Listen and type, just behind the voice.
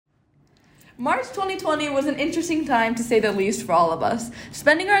March 2020 was an interesting time to say the least for all of us.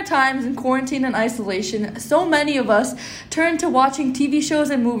 Spending our times in quarantine and isolation, so many of us turned to watching TV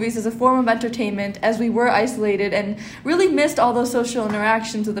shows and movies as a form of entertainment as we were isolated and really missed all those social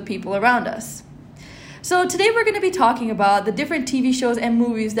interactions with the people around us. So today we're going to be talking about the different TV shows and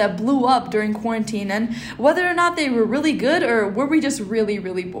movies that blew up during quarantine and whether or not they were really good or were we just really,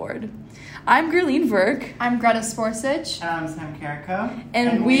 really bored. I'm Gerline Verk. I'm Greta Sporsich. And I'm Sam Carrico.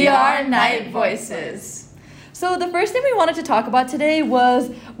 And we are Night Voices. So the first thing we wanted to talk about today was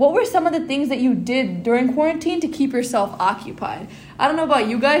what were some of the things that you did during quarantine to keep yourself occupied? I don't know about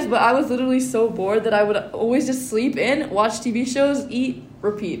you guys, but I was literally so bored that I would always just sleep in, watch TV shows, eat,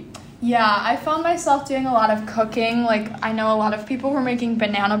 repeat. Yeah, I found myself doing a lot of cooking. Like, I know a lot of people were making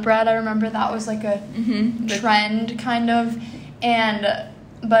banana bread. I remember that was like a trend, kind of.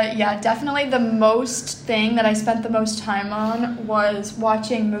 But yeah, definitely the most thing that I spent the most time on was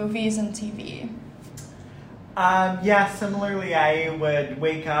watching movies and TV. Similarly, I would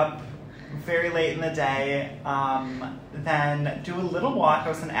wake up very late in the day, then do a little walk. I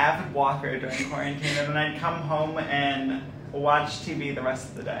was an avid walker during quarantine, and then I'd come home and watch TV the rest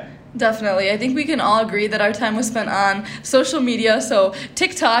of the day. Definitely. I think we can all agree that our time was spent on social media, so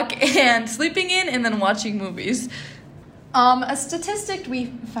TikTok and sleeping in and then watching movies. A statistic we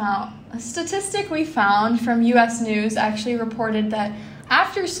found from U.S. News actually reported that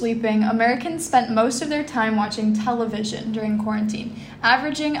after sleeping, Americans spent most of their time watching television during quarantine,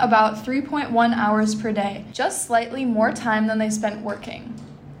 averaging about 3.1 hours per day, just slightly more time than they spent working.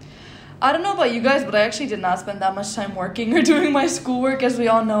 I don't know about you guys, but I actually did not spend that much time working or doing my schoolwork, as we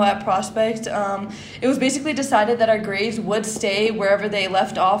all know at Prospect. It was basically decided that our grades would stay wherever they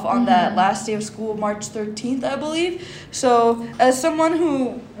left off on that last day of school, March 13th, I believe. So as someone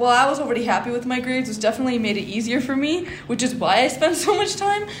who, I was already happy with my grades, which definitely made it easier for me, which is why I spent so much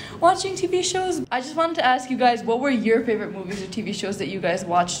time watching TV shows. I just wanted to ask you guys, what were your favorite movies or TV shows that you guys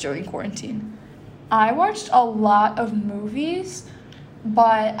watched during quarantine? I watched a lot of movies,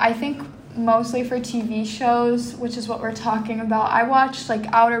 but I think mostly for TV shows, which is what we're talking about. I watched like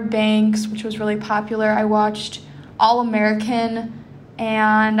Outer Banks, which was really popular. I watched All American,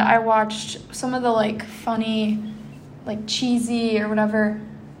 and I watched some of the like funny, like cheesy or whatever.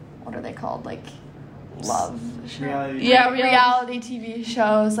 What are they called? Like love shows. Reality TV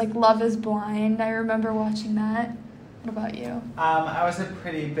shows like Love Is Blind. I remember watching that. What about you? I was a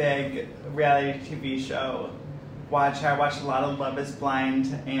pretty big reality TV show watcher. I watched a lot of Love Is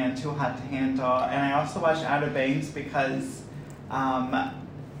Blind and Too Hot to Handle, and I also watched Outer Banks because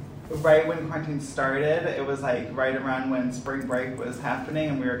right when quarantine started, it was like right around when spring break was happening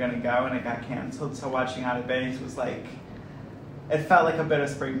and we were going to go, and it got canceled. So watching Outer Banks was like, it felt like a bit of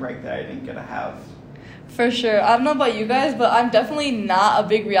spring break that I didn't get to have. For sure. I don't know about you guys, but I'm definitely not a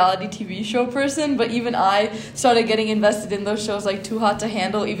big reality TV show person, but even I started getting invested in those shows like Too Hot to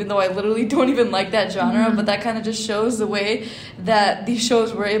Handle, even though I literally don't even like that genre, but that kind of just shows the way that these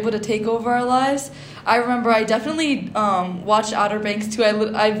shows were able to take over our lives. I remember I definitely watched Outer Banks too.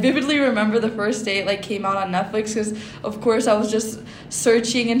 I vividly remember the first day it came out on Netflix because, of course, I was just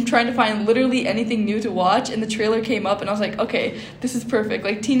searching and trying to find literally anything new to watch, and the trailer came up and I was like, okay, this is perfect.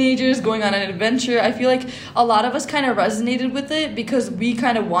 Like teenagers going on an adventure. I feel like a lot of us kind of resonated with it because we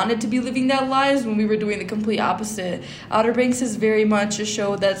kind of wanted to be living that lives when we were doing the complete opposite. Outer Banks is very much a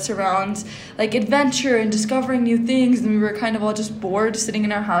show that surrounds like adventure and discovering new things, and we were kind of all just bored sitting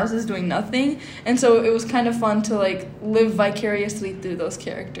in our houses doing nothing, and so it was kind of fun to live vicariously through those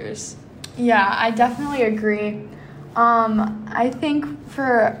characters. Yeah, I definitely agree. I think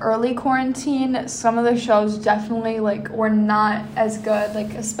for early quarantine, some of the shows definitely were not as good,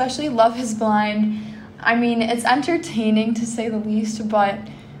 especially Love Is Blind. I mean, it's entertaining to say the least, but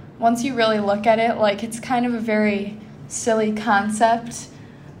once you really look at it, it's kind of a very silly concept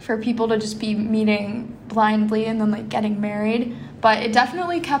for people to just be meeting blindly and then getting married, but it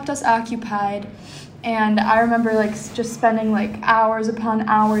definitely kept us occupied. And I remember just spending hours upon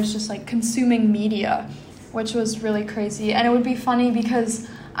hours just consuming media, which was really crazy. And it would be funny because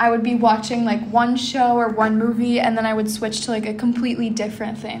I would be watching one show or one movie, and then I would switch to a completely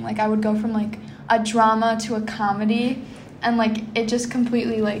different thing. I would go from a drama to a comedy, and it just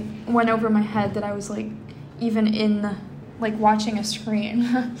completely went over my head that I was even in watching a screen.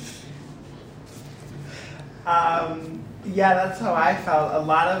 Yeah, that's how I felt.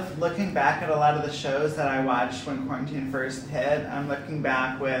 Looking back at a lot of the shows that I watched when quarantine first hit, I'm looking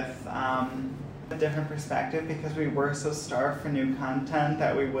back with a different perspective because we were so starved for new content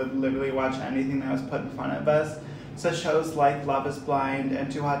that we would literally watch anything that was put in front of us. So shows like Love Is Blind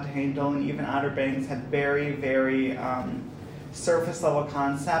and Too Hot to Handle and even Outer Banks had very, very surface level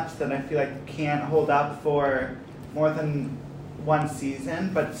concepts that I feel like can't hold up for more than one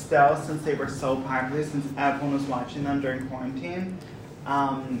season, but still, since they were so popular, since everyone was watching them during quarantine,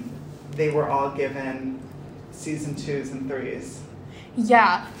 they were all given season 2s and 3s.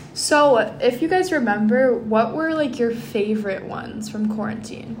 Yeah. So, if you guys remember, what were like your favorite ones from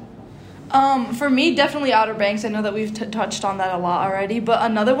quarantine? For me, definitely Outer Banks. I know that we've touched on that a lot already, but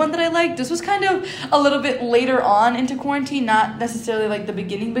another one that I liked, this was kind of a little bit later on into quarantine, not necessarily like the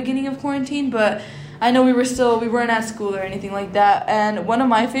beginning of quarantine, but I know we weren't at school or anything like that, and one of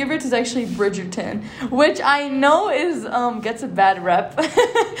my favorites is actually Bridgerton, which I know is gets a bad rep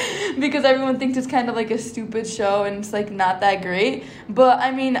because everyone thinks it's kind of like a stupid show and it's like not that great. But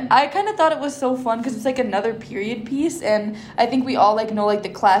I mean, I kind of thought it was so fun because it's like another period piece, and I think we all like know like the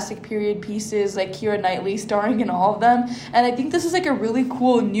classic period pieces, like Keira Knightley starring in all of them, and I think this is like a really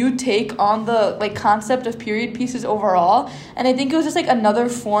cool new take on the like concept of period pieces overall, and I think it was just like another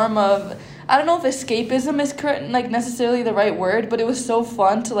form of, I don't know if escapism is like necessarily the right word, but it was so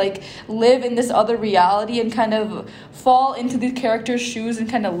fun to like live in this other reality and kind of fall into these characters' shoes and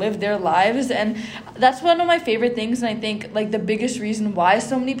kind of live their lives. And that's one of my favorite things, and I think like the biggest reason why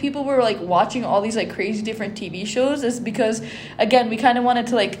so many people were like watching all these like crazy different TV shows is because, again, we kind of wanted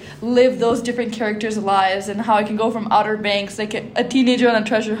to like live those different characters' lives, and how I can go from Outer Banks, like a teenager on a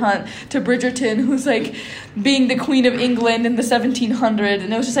treasure hunt, to Bridgerton, who's like being the Queen of England in the 1700s,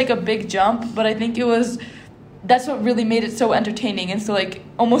 and it was just like a big jump. But I think that's what really made it so entertaining and so like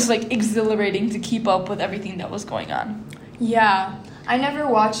almost like exhilarating to keep up with everything that was going on. Yeah, I never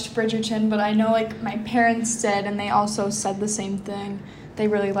watched Bridgerton, but I know like my parents did, and they also said the same thing. They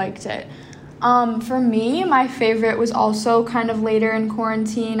really liked it. For me, my favorite was also kind of later in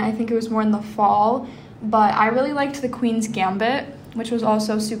quarantine. I think it was more in the fall, but I really liked The Queen's Gambit, which was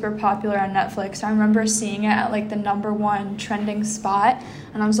also super popular on Netflix. I remember seeing it at like the #1 trending spot,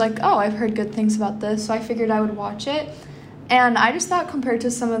 and I was like, oh, I've heard good things about this, so I figured I would watch it. And I just thought, compared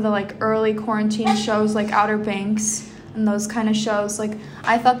to some of the like early quarantine shows like Outer Banks and those kind of shows, like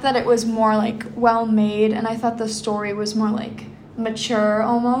I thought that it was more like well made, and I thought the story was more like mature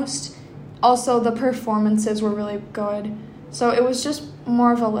almost. Also, the performances were really good, so it was just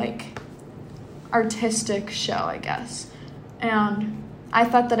more of a like artistic show, I guess. And I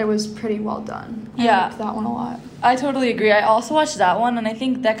thought that it was pretty well done. I liked that one a lot. I totally agree. I also watched that one, and I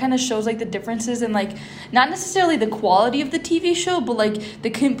think that kind of shows like the differences in like not necessarily the quality of the TV show, but like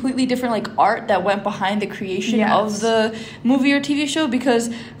the completely different like art that went behind the creation of the movie or TV show. Because,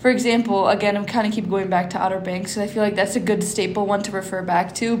 for example, again, I'm kind of keep going back to Outer Banks, and I feel like that's a good staple one to refer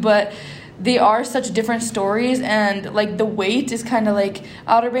back to, but they are such different stories, and like the weight is kind of like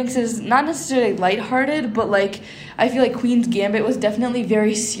Outer Banks is not necessarily lighthearted, but like I feel like Queen's Gambit was definitely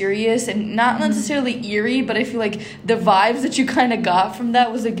very serious and not necessarily eerie, but I feel like the vibes that you kind of got from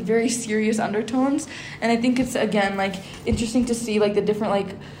that was like very serious undertones. And I think it's, again, like interesting to see like the different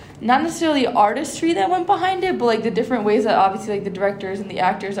like not necessarily artistry that went behind it, but like the different ways that obviously like the directors and the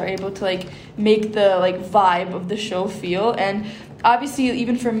actors are able to like make the like vibe of the show feel. And obviously,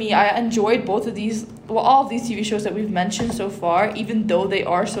 even for me, I enjoyed both of these, all of these TV shows that we've mentioned so far, even though they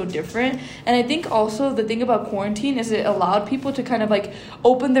are so different. And I think also the thing about quarantine is it allowed people to kind of like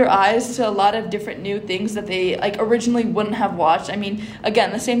open their eyes to a lot of different new things that they like originally wouldn't have watched. I mean,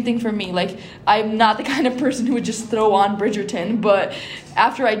 again, the same thing for me. Like, I'm not the kind of person who would just throw on Bridgerton, but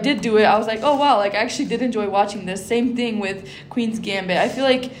after I did do it, I was like, oh wow, like I actually did enjoy watching this. Same thing with Queen's Gambit. I feel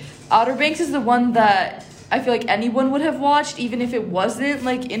like Outer Banks is the one that I feel like anyone would have watched, even if it wasn't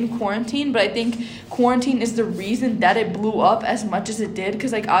like in quarantine. But I think quarantine is the reason that it blew up as much as it did,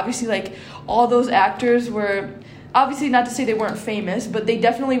 because like obviously like all those actors were, obviously not to say they weren't famous, but they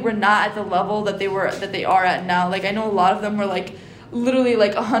definitely were not at the level that they are at now. Like I know a lot of them were like literally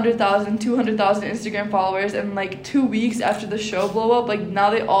like 100,000, 200,000 Instagram followers, and like 2 weeks after the show blew up, like now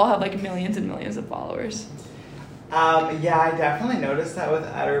they all have like millions and millions of followers. Yeah, I definitely noticed that with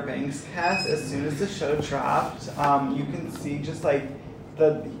Outer Banks cast. As soon as the show dropped, you can see just like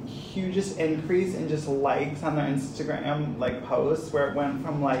the hugest increase in just likes on their Instagram like posts, where it went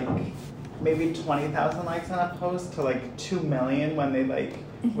from like maybe 20,000 likes on a post to like 2 million when they like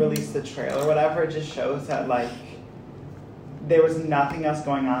released the trailer or whatever. It just shows that like there was nothing else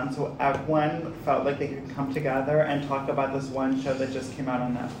going on, so everyone felt like they could come together and talk about this one show that just came out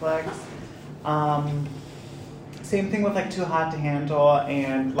on Netflix. Same thing with like Too Hot to Handle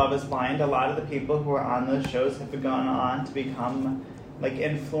and Love is Blind. A lot of the people who are on those shows have gone on to become like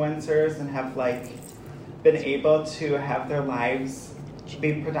influencers and have like been able to have their lives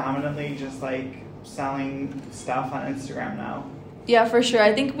be predominantly just like selling stuff on Instagram now. Yeah, for sure.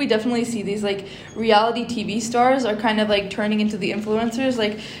 I think we definitely see these like reality TV stars are kind of like turning into the influencers,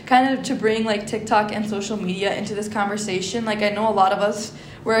 like kind of to bring like TikTok and social media into this conversation. Like I know a lot of us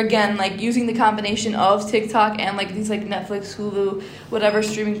were again like using the combination of TikTok and like these like Netflix, Hulu, whatever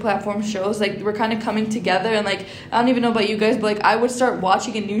streaming platform shows. Like we're kind of coming together, and like I don't even know about you guys, but like I would start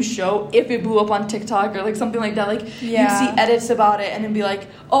watching a new show if it blew up on TikTok or like something like that. Like you see edits about it and then be like,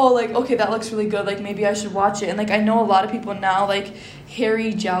 oh, like okay, that looks really good. Like maybe I should watch it. And like I know a lot of people now, like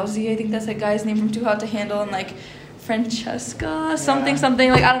Harry Jowsey, I think that's that guy's name from Too Hot to Handle, and like Francesca something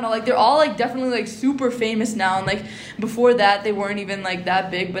like I don't know, like they're all like definitely like super famous now, and like before that they weren't even like that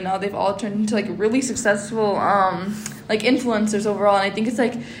big, but now they've all turned into like really successful like influencers overall. And I think it's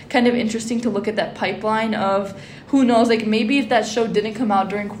like kind of interesting to look at that pipeline of who knows, like maybe if that show didn't come out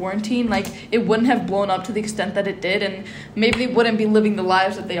during quarantine, like it wouldn't have blown up to the extent that it did, and maybe they wouldn't be living the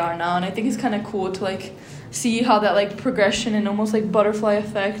lives that they are now. And I think it's kind of cool to like see how that like progression and almost like butterfly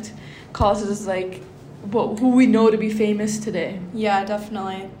effect causes like who we know to be famous today. Yeah,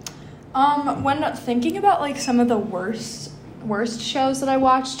 definitely. When thinking about like some of the worst shows that I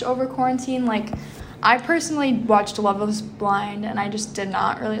watched over quarantine, like I personally watched Love is Blind and I just did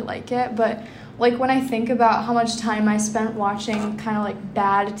not really like it. But like when I think about how much time I spent watching kind of like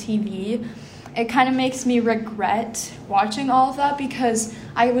bad TV, it kind of makes me regret watching all of that, because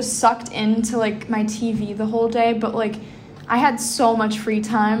I was sucked into like my TV the whole day, but like I had so much free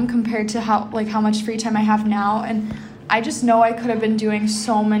time compared to how much free time I have now, and I just know I could have been doing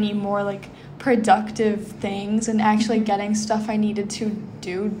so many more like productive things and actually getting stuff I needed to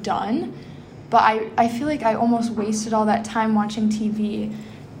do done. But I feel like I almost wasted all that time watching TV.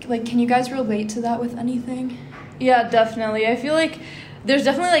 Like, can you guys relate to that with anything? Yeah, definitely. I feel like there's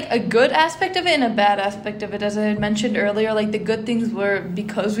definitely like a good aspect of it and a bad aspect of it. As I had mentioned earlier, like the good things were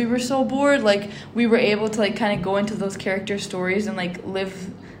because we were so bored, like we were able to like kind of go into those character stories and like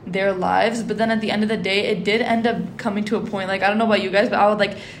live their lives. But then at the end of the day, it did end up coming to a point, like I don't know about you guys, but I would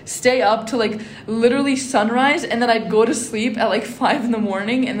like stay up to like literally sunrise, and then I'd go to sleep at like 5 a.m.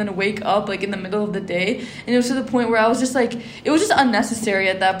 and then wake up like in the middle of the day. And it was to the point where I was just like, it was just unnecessary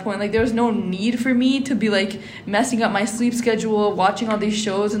at that point. Like there was no need for me to be like messing up my sleep schedule watching all these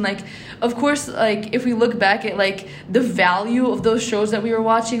shows. And like of course, like if we look back at like the value of those shows that we were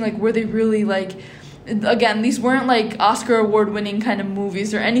watching, like were they really like, again, these weren't like Oscar award winning kind of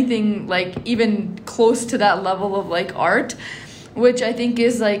movies or anything like even close to that level of like art, which I think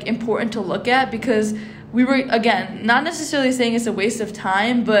is like important to look at, because we were, again, not necessarily saying it's a waste of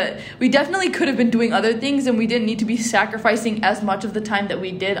time, but we definitely could have been doing other things, and we didn't need to be sacrificing as much of the time that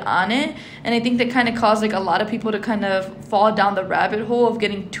we did on it. And I think that kind of caused like a lot of people to kind of fall down the rabbit hole of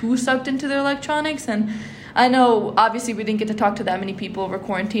getting too sucked into their electronics. And I know, obviously, we didn't get to talk to that many people over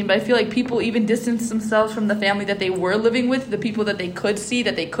quarantine, but I feel like people even distanced themselves from the family that they were living with, the people that they could see,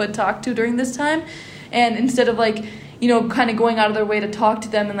 that they could talk to during this time. And instead of, like, you know, kind of going out of their way to talk to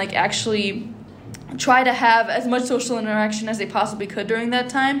them and, like, actually try to have as much social interaction as they possibly could during that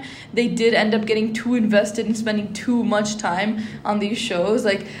time, they did end up getting too invested and spending too much time on these shows.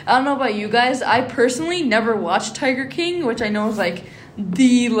 Like, I don't know about you guys, I personally never watched Tiger King, which I know is, like,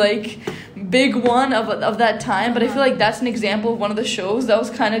 the like big one of that time, but I feel like that's an example of one of the shows that was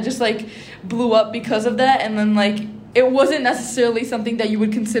kind of just like blew up because of that. And then like it wasn't necessarily something that you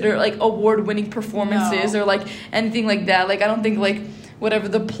would consider like award-winning performances or like anything like that. Like I don't think like whatever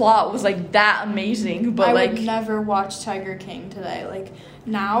the plot was like that amazing, but I would never watch Tiger King today. Like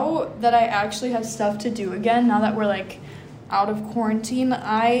now that I actually have stuff to do again, now that we're like out of quarantine,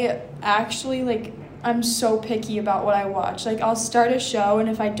 I actually like I'm so picky about what I watch. Like, I'll start a show, and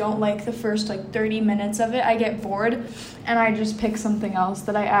if I don't like the first, like, 30 minutes of it, I get bored, and I just pick something else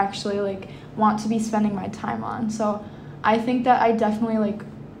that I actually, like, want to be spending my time on. So I think that I definitely, like,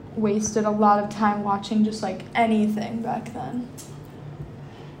 wasted a lot of time watching just, like, anything back then.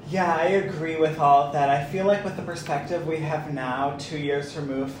 Yeah, I agree with all of that. I feel like with the perspective we have now, 2 years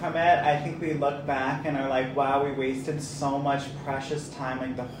removed from it, I think we look back and are like, wow, we wasted so much precious time.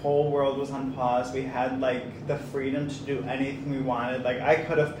 Like, the whole world was on pause. We had, like, the freedom to do anything we wanted. Like, I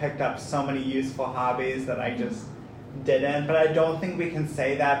could have picked up so many useful hobbies that I just didn't. But I don't think we can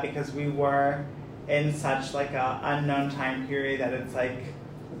say that because we were in such, like, a unknown time period that it's, like,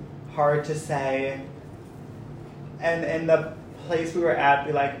 hard to say. And in the place we were at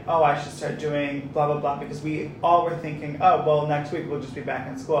be like, oh, I should start doing blah blah blah, because we all were thinking, oh, well, next week we'll just be back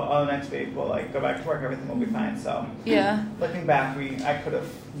in school. Oh, next week we'll like go back to work, everything will be fine. So Yeah. looking back, I could have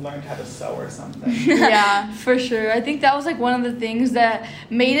learned how to sew or something. Yeah. For sure. I think that was like one of the things that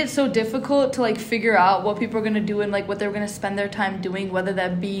made it so difficult to like figure out what people are gonna do and like what they were gonna spend their time doing, whether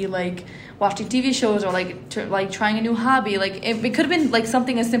that be like watching TV shows or like like trying a new hobby. Like it could have been like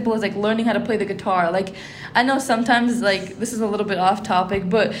something as simple as like learning how to play the guitar. Like I know sometimes like this is a little bit off topic,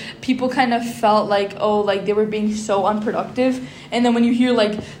 but people kind of felt like, oh, like they were being so unproductive. And then when you hear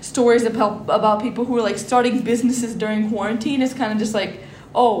like stories about people who were like starting businesses during quarantine, it's kind of just like,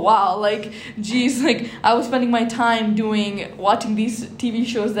 oh wow, like geez, like I was spending my time watching these TV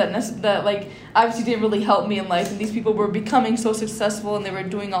shows that like obviously didn't really help me in life, and these people were becoming so successful and they were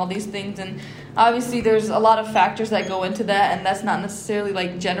doing all these things, and obviously there's a lot of factors that go into that, and that's not necessarily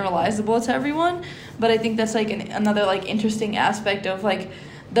like generalizable to everyone, but I think that's like another like interesting aspect of like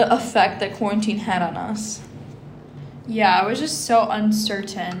the effect that quarantine had on us. Yeah, I was just so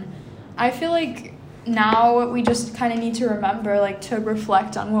uncertain. I feel like now we just kind of need to remember like to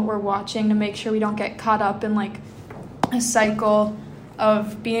reflect on what we're watching to make sure we don't get caught up in like a cycle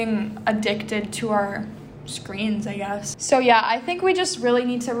of being addicted to our screens, I guess. So yeah, I think we just really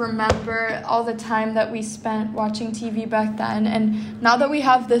need to remember all the time that we spent watching TV back then, and now that we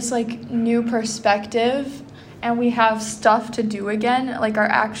have this like new perspective and we have stuff to do again, like our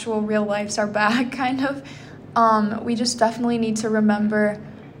actual real lives are back kind of, we just definitely need to remember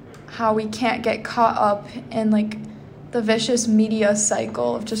how we can't get caught up in like the vicious media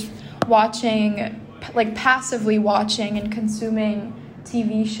cycle of just watching, like passively watching and consuming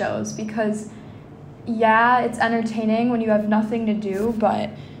TV shows, because yeah, it's entertaining when you have nothing to do, but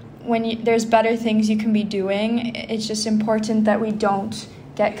when there's better things you can be doing, it's just important that we don't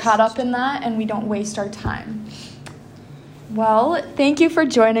get caught up in that and we don't waste our time. Well, thank you for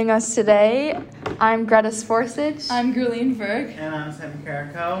joining us today. I'm Greta Sforsich. I'm Gurleen Berg. And I'm Sam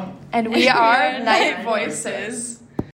Carrico. And we are Night Voices.